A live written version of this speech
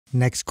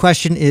Next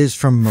question is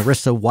from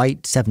Marissa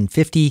White,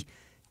 750.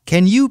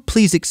 Can you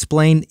please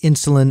explain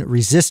insulin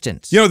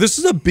resistance? You know, this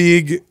is a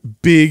big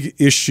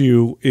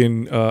issue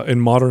in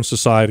modern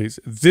societies.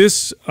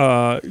 This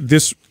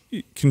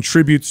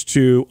contributes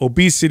to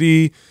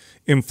obesity,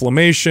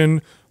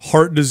 inflammation,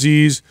 heart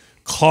disease,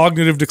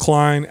 cognitive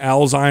decline,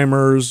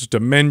 Alzheimer's,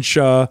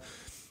 dementia.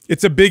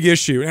 It's a big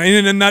issue. And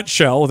in a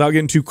nutshell, without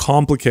getting too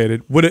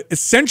complicated, what it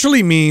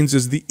essentially means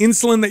is the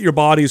insulin that your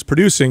body is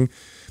producing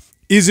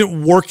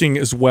isn't working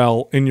as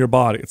well in your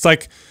body. It's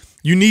like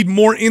you need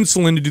more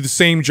insulin to do the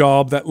same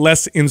job that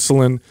less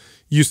insulin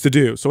used to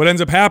do. So what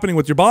ends up happening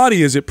with your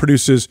body is it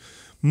produces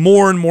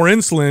more and more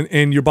insulin,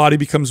 and your body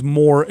becomes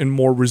more and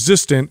more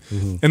resistant.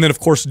 And then,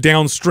 of course,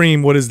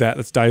 downstream, what is that?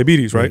 That's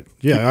diabetes, right?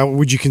 Yeah.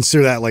 Would you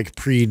consider that like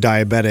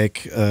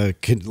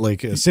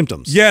pre-diabetic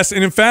symptoms? Yes.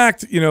 And in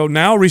fact, you know,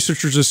 now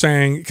researchers are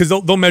saying, because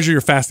they'll measure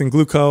your fasting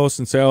glucose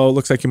and say, oh, it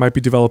looks like you might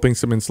be developing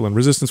some insulin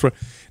resistance.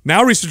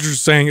 Now researchers are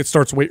saying it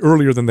starts way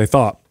earlier than they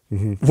thought,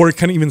 or it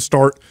can even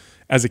start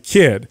as a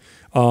kid.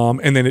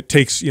 And then it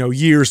takes, you know,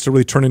 years to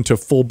really turn into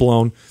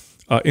full-blown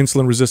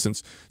insulin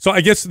resistance. So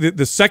I guess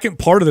the second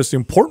part of this, the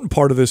important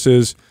part of this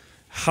is,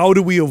 how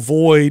do we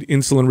avoid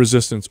insulin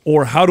resistance,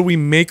 or how do we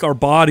make our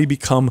body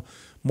become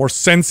more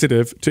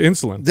sensitive to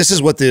insulin? This is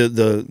what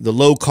the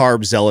low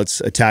carb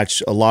zealots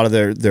attach a lot of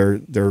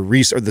their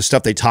research, the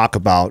stuff they talk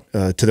about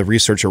to the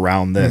research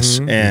around this.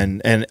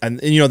 And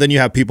you know, then you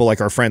have people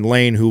like our friend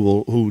Lane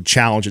who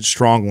challenge it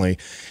strongly.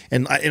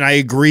 And I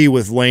agree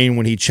with Lane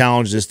when he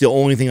challenges this. The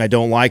only thing I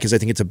don't like is I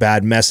think it's a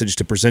bad message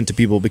to present to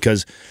people,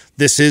 because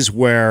this is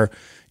where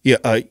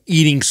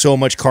eating so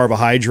much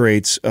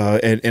carbohydrates,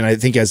 and I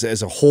think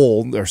as a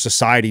whole, our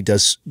society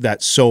does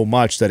that so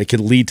much that it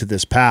could lead to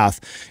this path.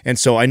 And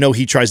so I know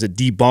he tries to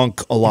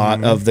debunk a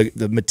lot of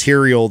the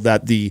material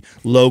that the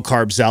low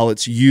carb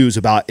zealots use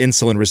about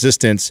insulin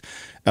resistance.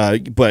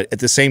 But at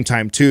the same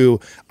time, too,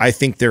 I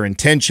think their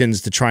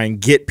intentions to try and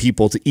get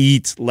people to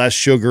eat less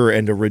sugar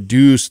and to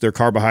reduce their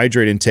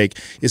carbohydrate intake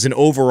is an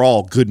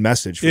overall good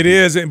message. It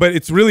is, but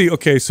it's really,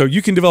 okay, so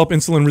you can develop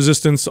insulin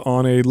resistance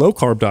on a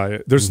low-carb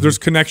diet. There's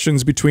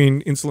connections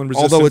between insulin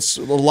resistance. Although it's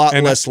a lot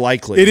less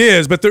likely. It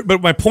is,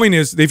 but my point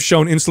is they've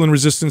shown insulin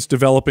resistance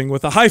developing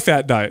with a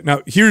high-fat diet.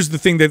 Now, here's the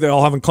thing that they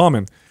all have in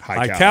common.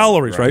 High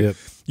calories, right? Yep.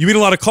 You eat a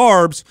lot of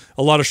carbs,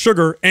 a lot of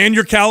sugar, and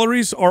your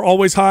calories are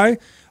always high.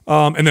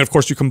 And then, of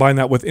course, you combine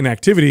that with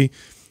inactivity.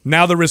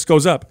 Now the risk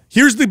goes up.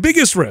 Here's the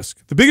biggest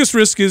risk. The biggest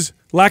risk is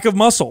lack of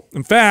muscle.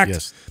 In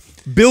fact,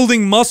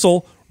 building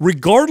muscle,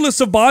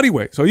 regardless of body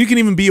weight, so you can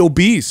even be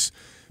obese,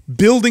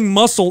 building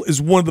muscle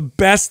is one of the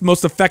best,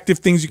 most effective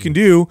things you can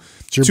do.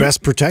 It's your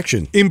best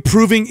protection.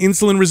 Improving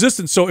insulin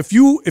resistance. So if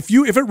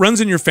it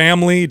runs in your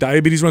family,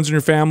 diabetes runs in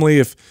your family,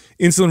 if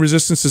insulin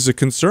resistance is a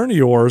concern of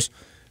yours,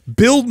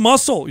 build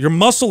muscle. Your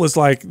muscle is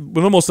like one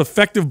of the most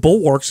effective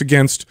bulwarks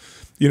against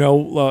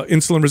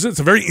insulin resistance. It's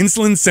a very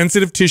insulin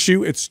sensitive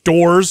tissue. It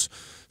stores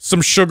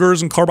some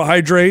sugars and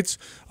carbohydrates.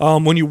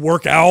 When you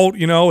work out,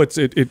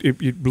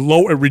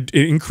 it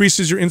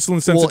increases your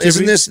insulin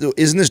sensitivity. Well,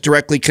 isn't this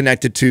directly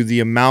connected to the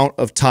amount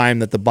of time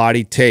that the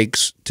body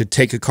takes to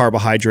take a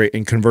carbohydrate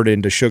and convert it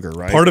into sugar,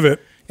 right? Part of it.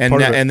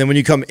 And then when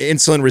you come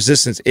insulin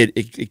resistance,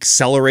 it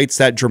accelerates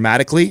that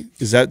dramatically.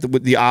 Is that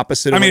the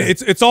opposite? I mean,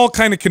 it's all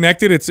kind of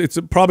connected. It's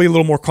probably a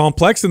little more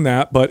complex than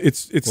that, but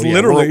it's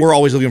literally. We're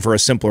always looking for a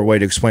simpler way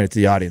to explain it to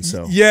the audience.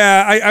 So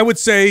yeah, I would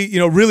say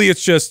really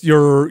it's just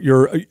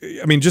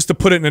I mean, just to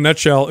put it in a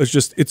nutshell,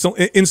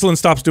 insulin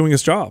stops doing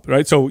its job,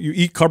 right? So you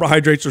eat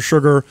carbohydrates or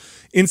sugar,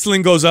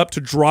 insulin goes up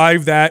to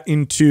drive that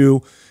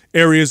into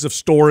areas of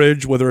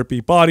storage, whether it be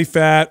body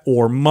fat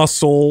or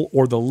muscle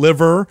or the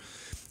liver.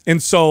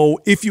 And so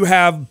if you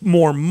have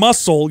more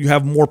muscle, you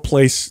have more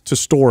place to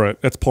store it.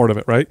 That's part of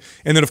it, right?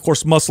 And then, of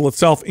course, muscle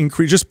itself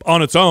just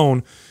on its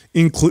own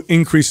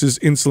increases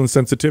insulin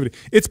sensitivity.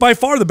 It's by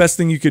far the best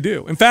thing you could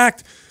do. In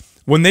fact,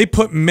 when they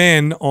put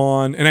men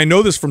on, and I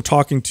know this from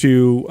talking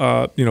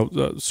to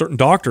certain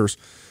doctors,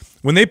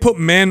 when they put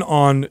men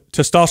on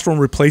testosterone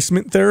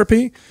replacement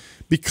therapy,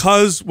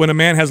 because when a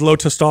man has low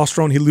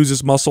testosterone, he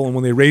loses muscle, and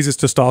when they raise his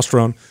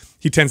testosterone,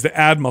 he tends to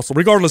add muscle,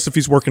 regardless if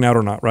he's working out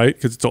or not, right?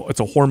 Because it's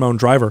a hormone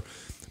driver.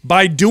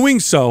 By doing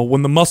so,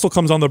 when the muscle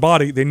comes on their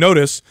body, they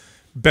notice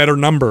better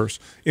numbers.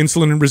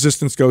 Insulin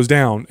resistance goes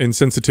down and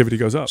sensitivity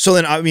goes up. So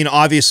then, I mean,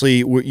 obviously,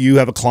 you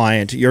have a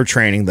client, you're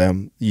training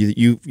them.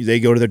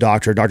 They go to their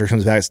doctor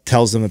comes back,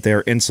 tells them that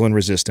they're insulin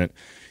resistant.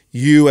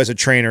 You, as a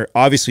trainer,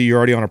 obviously, you're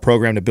already on a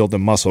program to build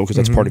them muscle because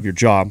that's part of your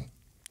job.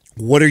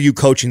 What are you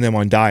coaching them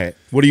on diet?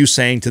 What are you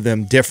saying to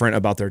them different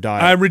about their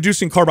diet? I'm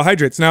reducing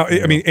carbohydrates now.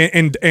 I mean,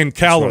 and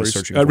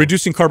calories.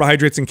 Reducing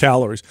carbohydrates and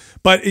calories.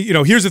 But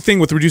here's the thing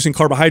with reducing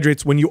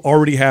carbohydrates: when you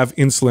already have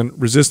insulin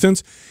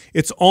resistance,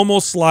 it's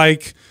almost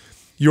like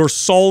you're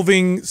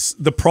solving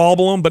the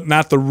problem, but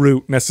not the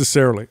root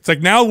necessarily. It's like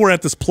now we're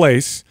at this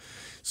place.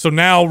 So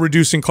now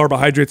reducing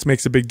carbohydrates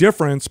makes a big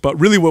difference, but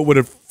really what would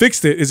have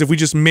fixed it is if we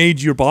just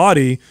made your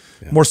body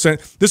more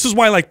This is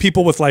why like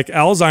people with like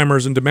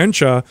Alzheimer's and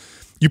dementia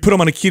you put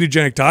them on a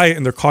ketogenic diet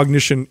and their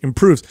cognition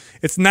improves.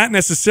 It's not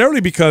necessarily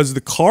because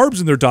the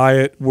carbs in their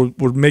diet were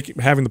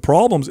having the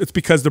problems. It's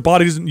because their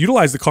body doesn't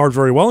utilize the carbs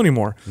very well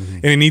anymore.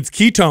 And it needs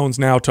ketones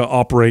now to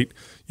operate,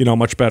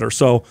 much better.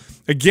 So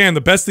again, the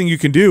best thing you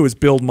can do is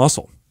build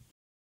muscle.